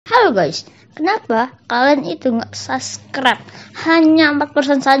Halo guys, kenapa kalian itu nggak subscribe? Hanya 4%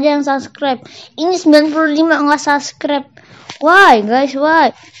 saja yang subscribe. Ini 95 nggak subscribe. Why guys,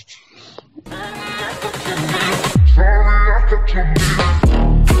 why?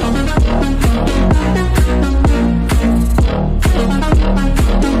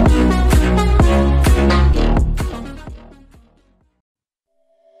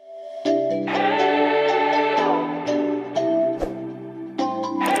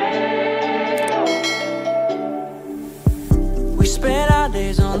 We spent our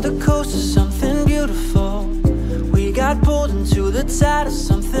days on the coast of something beautiful. We got pulled into the tide of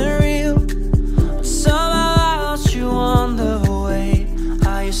something real. But somehow I lost you on the way.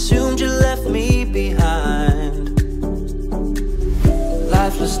 I assumed you left me behind.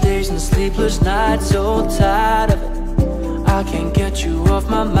 Lifeless days and sleepless nights, so tired of it. I can't get you off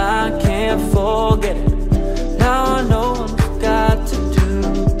my mind, can't forget it. Now I know what I've got to do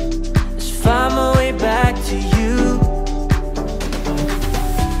is find my way back to you.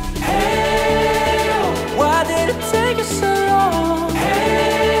 Why did it take you so long?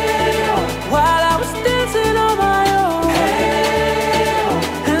 Hey, while I was dancing on my own. Hey,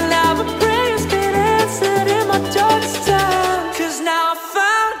 and now my prayers get answered in my darkest time. 'Cause now I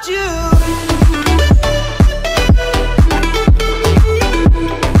found you.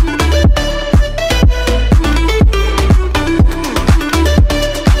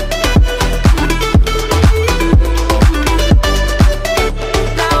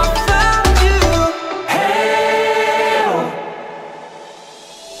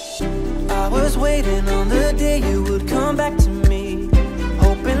 Waiting on the day you would come back to me,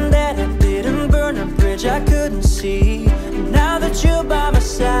 hoping that I didn't burn a bridge I couldn't see. And now that you're by my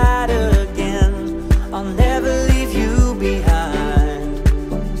side again, I'll never leave you behind.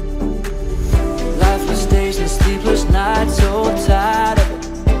 Lifeless days and sleepless nights, so tired of it.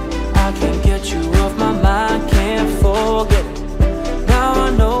 I can't get you off my mind, can't forget it. Now I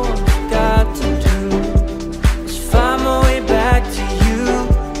know what I've got to do is find my way back to you.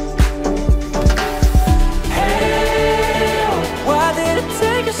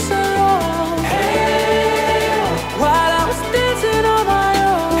 So long. Hey, while I was dancing on my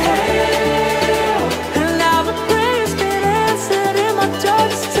own. Hey, and now my prayers get answered in my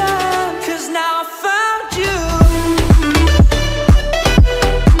darkest time. 'Cause now I found you.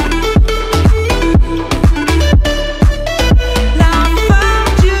 Now I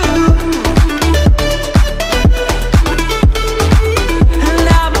found you. And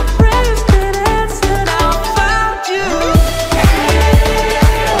now my prayers get answered. Now I found you.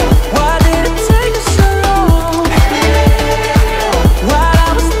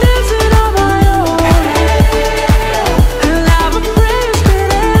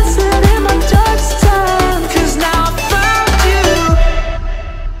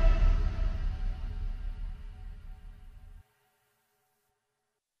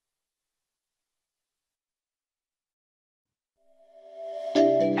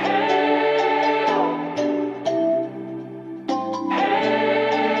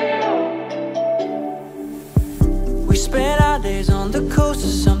 We spent our days on the coast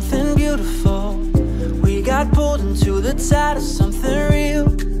of something beautiful. We got pulled into the tide of something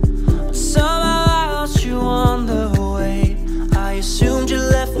real. But somehow I lost you on the way. I assumed you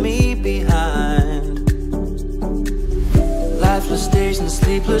left me behind. Lifeless days and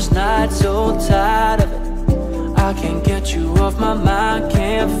sleepless nights, so tired of it. I can't get you off my mind,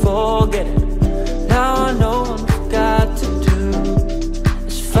 can't forget it. Now I know what I've got to do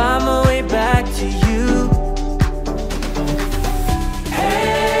is find my way back to you.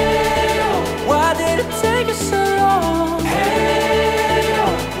 Why did it take you so long? Hey,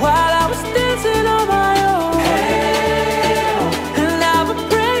 while I was dancing on my own. Hey, and now my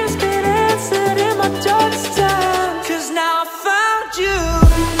prayers get answered in my darkest time. 'Cause now I found you.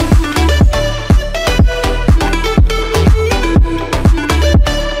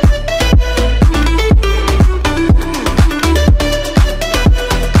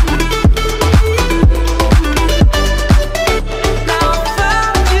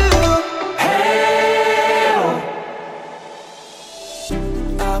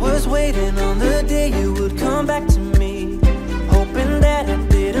 Waiting on the day you would come back to me, hoping that I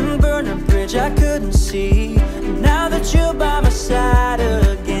didn't burn a bridge I couldn't see. And now that you're by my side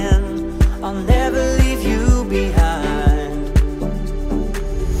again, I'll never leave you behind.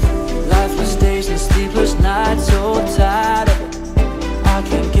 Lifeless days and sleepless nights, so tired of it. I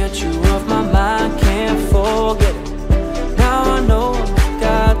can't get you off my mind, can't forget it. Now I know what I've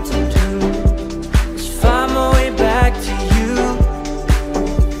got to do is find my way back to you.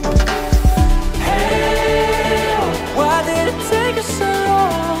 Why did it take us so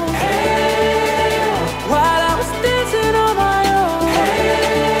long?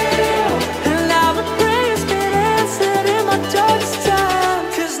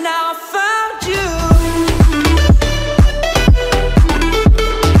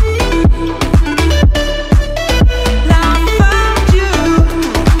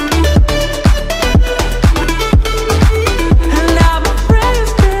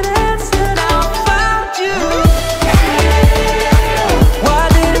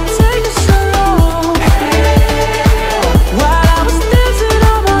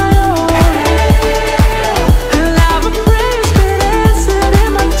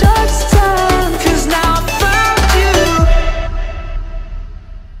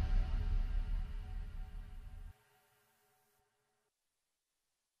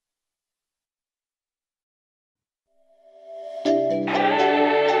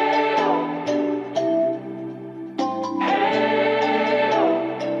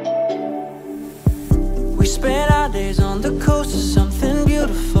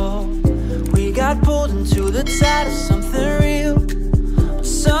 the tide of something real. But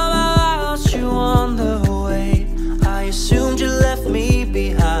somehow I lost you on the way. I assumed you left me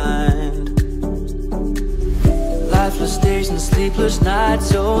behind. Lifeless days and sleepless nights,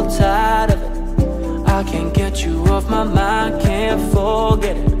 so tired of it. I can't get you off my mind, can't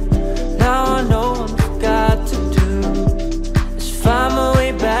forget it. Now I know what I've got to do is find my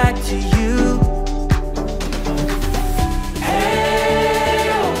way back to you.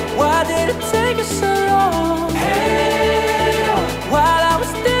 Hey, why did it take us so long? Hey, while I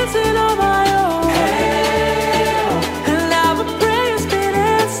was dancing on my own. Hey, and now my prayers been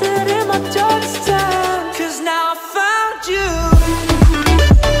answered in my darkest time. 'Cause now I found you.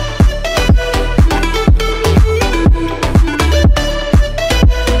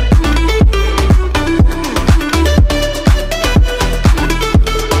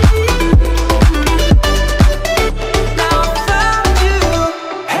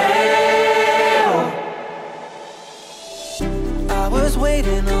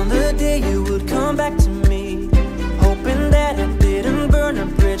 Waiting on the day you would come back to me, hoping that I didn't burn a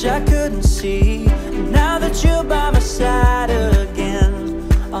bridge I couldn't see. And now that you're by my side again,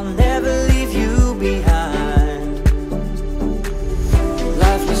 I'll never leave you behind.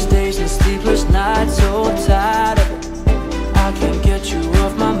 Lifeless days and sleepless nights, so tired of it. I can't get you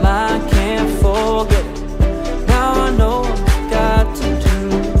off my mind, can't forget it. Now I know what I've got to do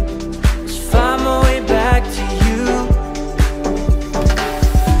is find my way back to you.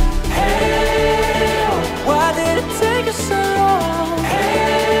 So long.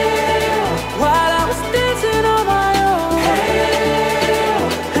 Hey, while I was dancing on my own. Hey,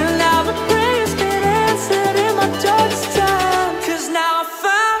 and now my prayers been answered in my darkest time. 'Cause now I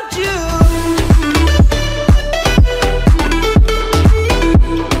found you.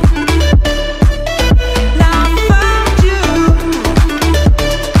 Now I found you.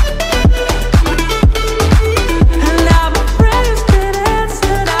 And now my prayers been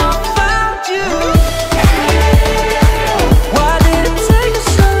answered. Now I found you.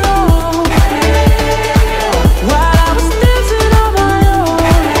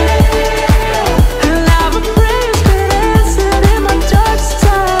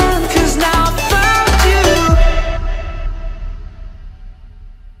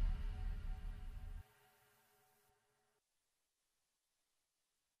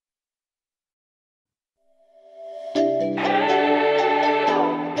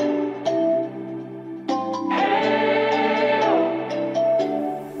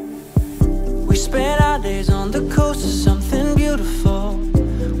 We spent our days on the coast of something beautiful.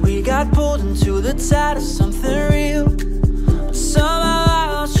 We got pulled into the tide of something real. But somehow I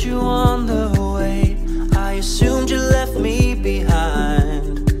lost you on the way. I assumed you left me behind.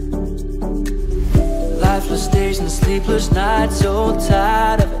 Lifeless days and sleepless nights, so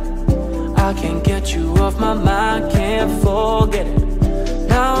tired of it. I can't get you off my mind, can't forget it.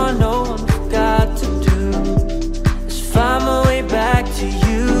 Now I know what I've got to do is find my way back to you.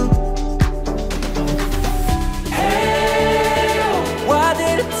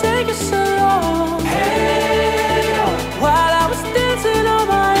 Take us so long. Hey, while I was dancing on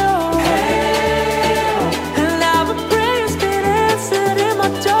my own. Hey, and now my prayers been answered in my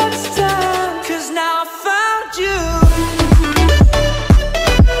darkest time. 'Cause now I found you.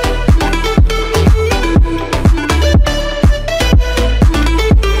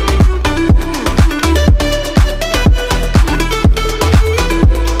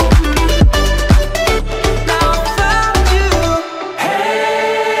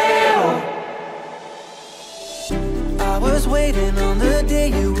 Waiting on the day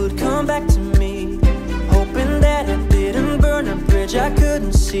you would come back to me, hoping that I didn't burn a bridge I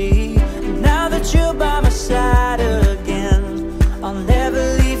couldn't see. And now that you're by my